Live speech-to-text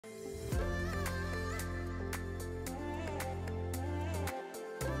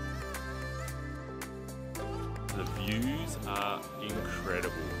views are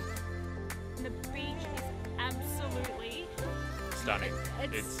incredible. The beach is absolutely Stunning.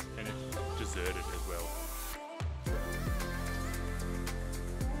 It's deserted as well.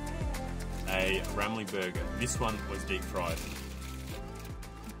 A Ramly burger. This one was deep fried.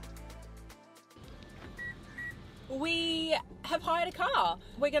 We have hired a car.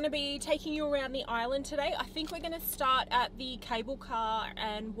 We're going to be taking you around the island today. I think we're going to start at the cable car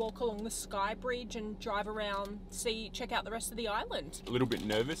and walk along the Skybridge and drive around, check out the rest of the island. A little bit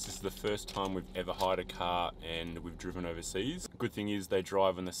nervous. This is the first time we've ever hired a car and we've driven overseas. Good thing is they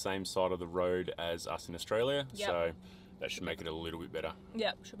drive on the same side of the road as us in Australia, so that should make it a little bit better.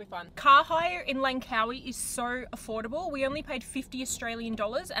 Yep, should be fun. Car hire in Langkawi is so affordable. We only paid 50 Australian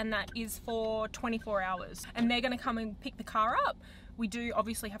dollars and that is for 24 hours. And they're going to come and pick the car up. We do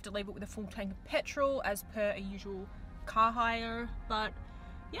obviously have to leave it with a full tank of petrol as per a usual car hire. But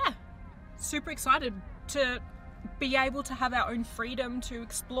yeah, super excited to be able to have our own freedom to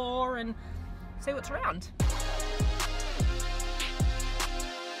explore and see what's around.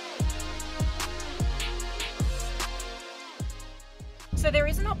 So there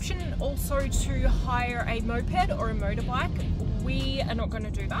is an option also to hire a moped or a motorbike. We are not going to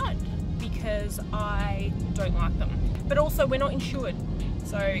do that because I don't like them. But also we're not insured.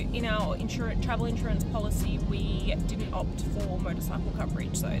 So in our travel insurance policy, we didn't opt for motorcycle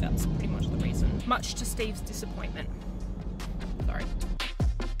coverage. So that's pretty much the reason. Much to Steve's disappointment. Sorry.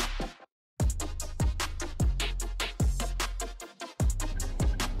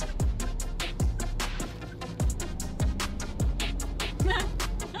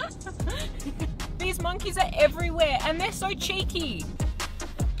 These monkeys are everywhere and they're so cheeky.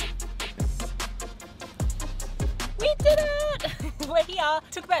 We did it! We're here.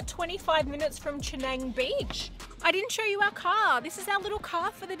 Took about 25 minutes from Tanjung Beach. I didn't show you our car. This is our little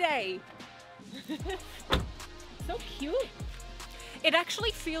car for the day. So cute. It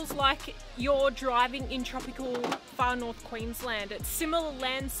actually feels like you're driving in tropical far north Queensland. It's similar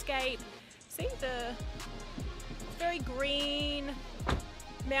landscape. See, the very green,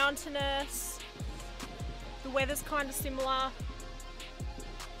 mountainous. The weather's kind of similar.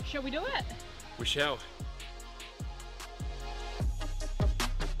 Shall we do it? We shall.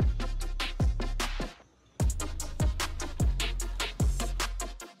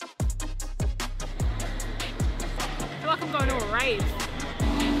 I feel like I'm going to a rave.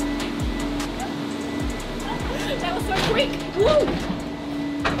 That was so quick. Woo!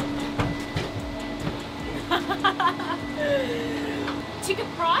 Ticket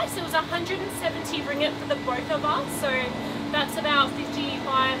price, it was 170 ringgit for the both of us, so that's about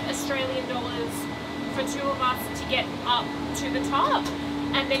 55 Australian dollars for two of us to get up to the top.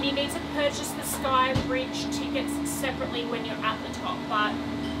 And then you need to purchase the Skybridge tickets separately when you're at the top. But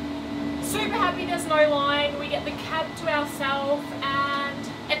super happy there's no line, we get the cab to ourselves and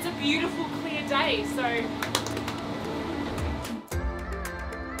it's a beautiful clear day.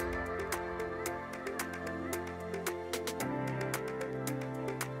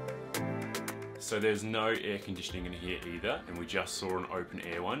 So there's no air conditioning in here either, and we just saw an open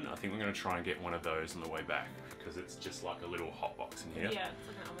air one. I think we're going to try and get one of those on the way back because it's just like a little hot box in here. Yeah, it's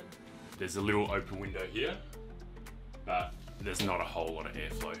like an oven. There's a little open window here, but there's not a whole lot of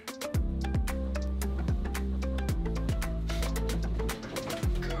airflow.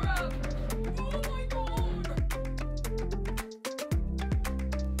 Oh my god!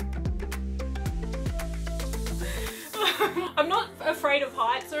 I'm not afraid of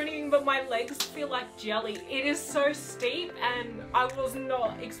heights or anything, but my legs feel like jelly. It is so steep and I was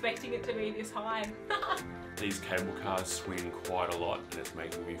not expecting it to be this high. These cable cars swing quite a lot and it's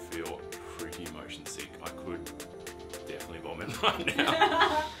making me feel pretty motion sick. I could definitely vomit right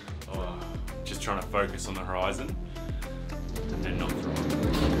now. Oh, just trying to focus on the horizon and not throw up.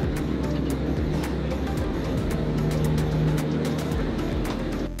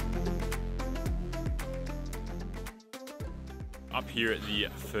 Up here at the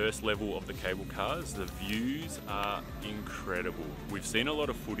first level of the cable cars, the views are incredible. We've seen a lot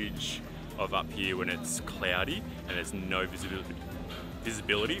of footage of up here when it's cloudy and there's no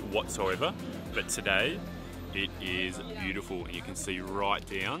visibility whatsoever, but today it is beautiful and you can see right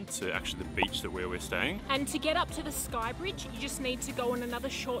down to actually the beach where we're staying. And to get up to the Skybridge, you just need to go on another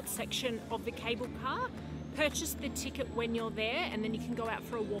short section of the cable car, purchase the ticket when you're there, and then you can go out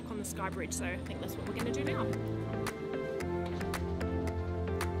for a walk on the Skybridge. So I think that's what we're going to do now.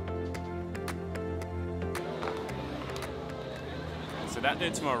 So that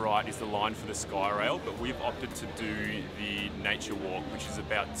there to my right is the line for the Sky Rail, but we've opted to do the nature walk, which is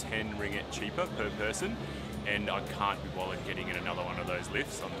about 10 ringgit cheaper per person, and I can't be bothered getting in another one of those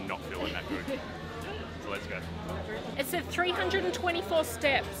lifts. I'm not feeling that good. let's go. It said 324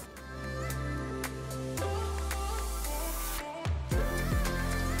 steps.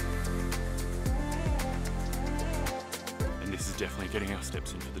 And this is definitely getting our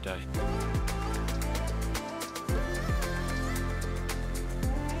steps in for the day.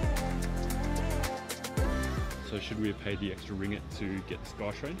 So should we have paid the extra ringgit to get the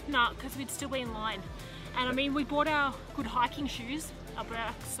Sky Train? Nah, because we'd still be in line. And I mean, we bought our good hiking shoes up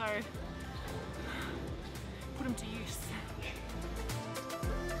back, so put them to use.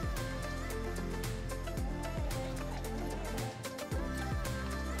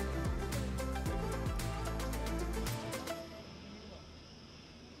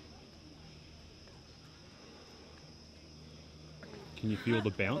 Can you feel the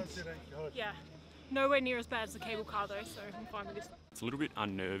bounce? Yeah. Nowhere near as bad as the cable car though, so I'm fine with this. It's a little bit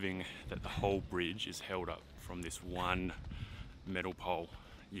unnerving that the whole bridge is held up from this one metal pole.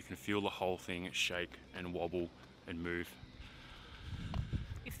 You can feel the whole thing shake and wobble and move.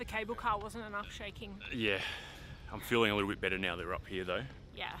 If the cable car wasn't enough shaking. Yeah, I'm feeling a little bit better now that we're up here though.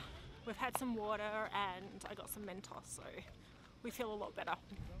 Yeah, we've had some water and I got some Mentos, so we feel a lot better.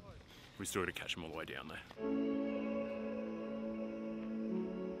 We still got to catch them all the way down though.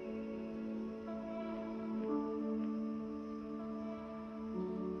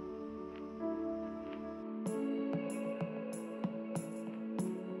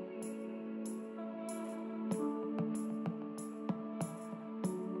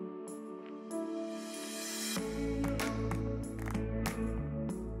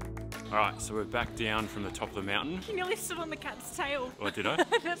 Alright, so we're back down from the top of the mountain. You nearly stood on the cat's tail. Oh, did I?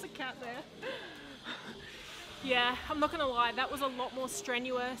 There's a cat there. Yeah, I'm not gonna lie, that was a lot more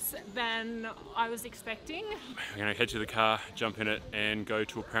strenuous than I was expecting. We're gonna head to the car, jump in it, and go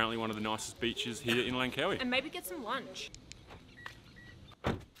to apparently one of the nicest beaches here in Langkawi. And maybe get some lunch.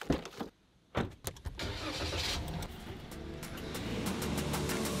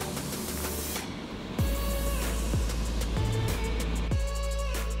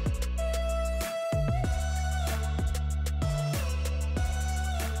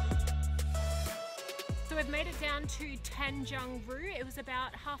 We've made it down to Tanjung Rhu. It was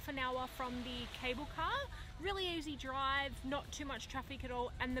about half an hour from the cable car. Really easy drive, not too much traffic at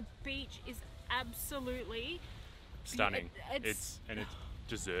all, and the beach is absolutely stunning. It's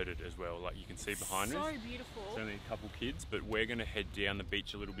deserted as well, like you can see behind us. So beautiful. There's only a couple kids, but we're going to head down the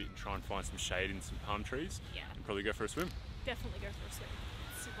beach a little bit and try and find some shade in some palm trees. Yeah. And probably go for a swim. Definitely go for a swim.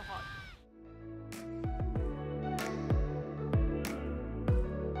 It's super hot.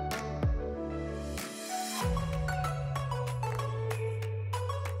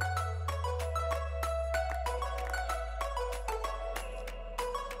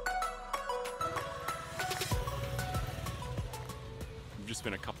 Just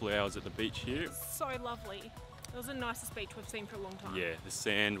spent a couple of hours at the beach here. So lovely. It was the nicest beach we've seen for a long time. Yeah, the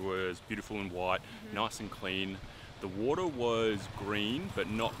sand was beautiful and white, nice and clean. The water was green, but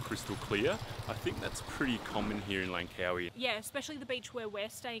not crystal clear. I think that's pretty common here in Langkawi. Yeah, especially the beach where we're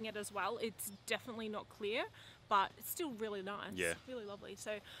staying at as well. It's definitely not clear, but it's still really nice. Yeah. Really lovely.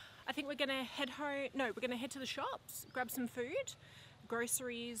 So I think we're gonna head home. No, we're gonna head to the shops, grab some food,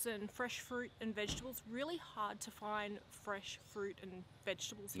 groceries and fresh fruit and vegetables. Really hard to find fresh fruit and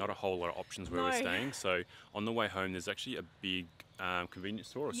vegetables here. Not a whole lot of options where we're staying. So on the way home, there's actually a big convenience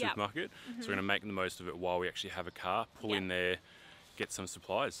store or supermarket. So we're going to make the most of it while we actually have a car, pull in there, get some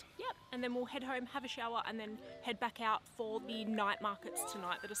supplies. Yep, and then we'll head home, have a shower, and then head back out for the night markets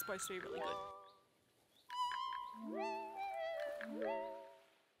tonight that are supposed to be really good.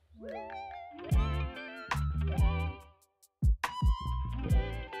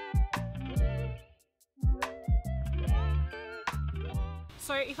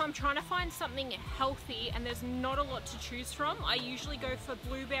 So if I'm trying to find something healthy and there's not a lot to choose from, I usually go for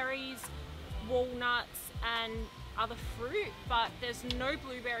blueberries, walnuts and other fruit, but there's no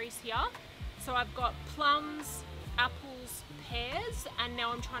blueberries here. So I've got plums, apples, pears, and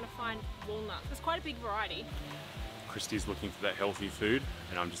now I'm trying to find walnuts. There's quite a big variety. Christy's looking for that healthy food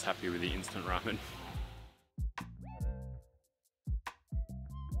and I'm just happy with the instant ramen.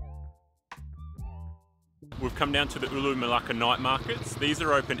 We've come down to the Ulu Malacca night markets. These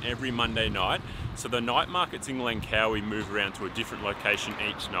are open every Monday night. So the night markets in Langkawi move around to a different location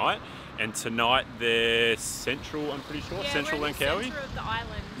each night. And tonight they're central, I'm pretty sure, yeah, central we're in Langkawi. the centre of the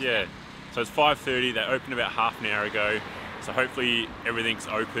island. Yeah. So it's 5:30, they opened about half an hour ago. So hopefully everything's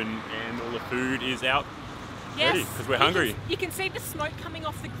open and all the food is out ready, because we're hungry. You can see the smoke coming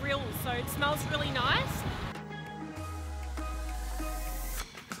off the grill, so it smells really nice.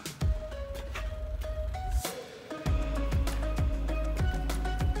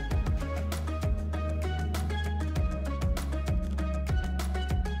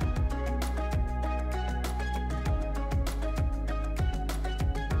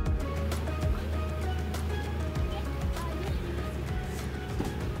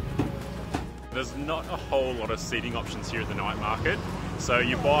 There's not a whole lot of seating options here at the night market. So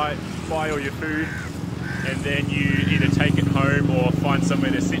you buy all your food and then you either take it home or find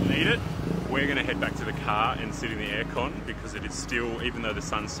somewhere to sit and eat it. We're going to head back to the car and sit in the aircon because it is still, even though the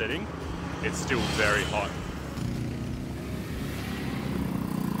sun's setting, it's still very hot.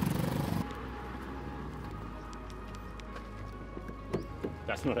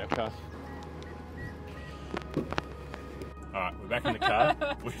 That's not our car. Alright, we're back in the car.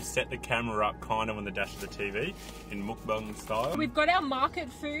 We've set the camera up kind of on the dash of the TV in mukbang style. We've got our market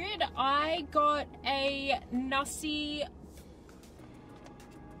food. I got a nasi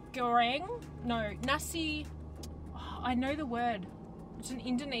goreng. No, nasi... Oh, I know the word. It's an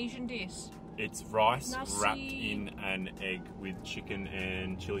Indonesian dish. It's rice Nasi... wrapped in an egg with chicken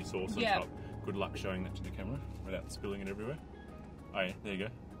and chili sauce on top. Good luck showing that to the camera without spilling it everywhere. Oh yeah, there you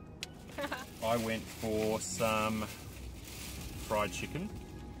go. I went for some fried chicken.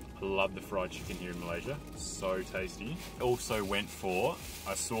 I love the fried chicken here in Malaysia. So tasty. Also went for,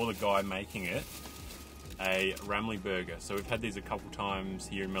 I saw the guy making it, a ramly burger. So we've had these a couple times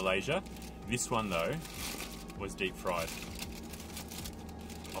here in Malaysia. This one though was deep fried.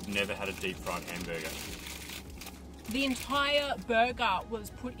 I've never had a deep fried hamburger. The entire burger was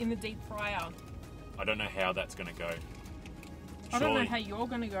put in the deep fryer. I don't know how that's going to go. I don't know how you're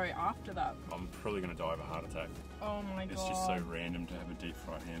going to go after that. I'm probably going to die of a heart attack. Oh my god. It's just so random to have a deep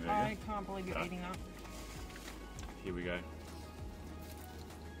fried hamburger. I can't believe you're eating that. Here we go.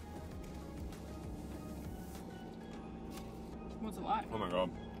 What's it like? Oh my god.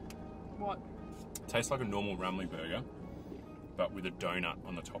 What? It tastes like a normal ramly burger, but with a donut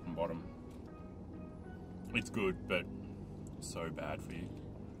on the top and bottom. It's good, but so bad for you.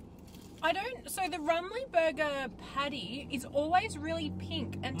 So the Rumley burger patty is always really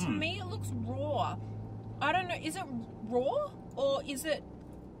pink, and to me it looks raw. I don't know, is it raw or is it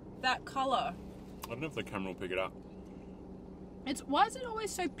that colour? I don't know if the camera will pick it up. Why is it always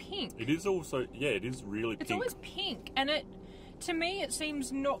so pink? It is also, yeah, it is really pink. It's always pink, and to me it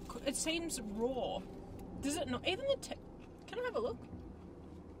seems raw. Does it not? Even can I have a look?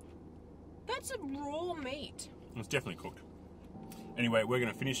 That's a raw meat. It's definitely cooked. Anyway, we're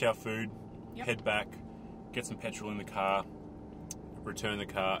going to finish our food, head back, get some petrol in the car, return the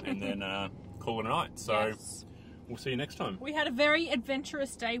car, and then call it a night. So we'll see you next time. We had a very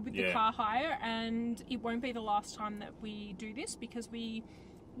adventurous day with the car hire, and it won't be the last time that we do this because we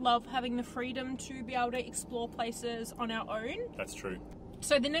love having the freedom to be able to explore places on our own. That's true.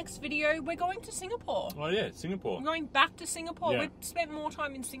 So the next video, we're going to Singapore. Oh yeah, Singapore. We're going back to Singapore. Yeah. We've spent more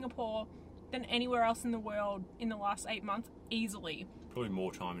time in Singapore than anywhere else in the world in the last 8 months, easily. Probably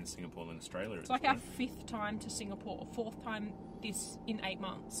more time in Singapore than Australia. It's like our 5th time to Singapore, 4th time this in 8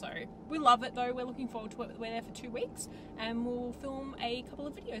 months. So we love it though. We're looking forward to it. We're there for 2 weeks and we'll film a couple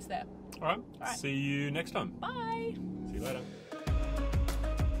of videos there. All right. See you next time. Bye. See you later.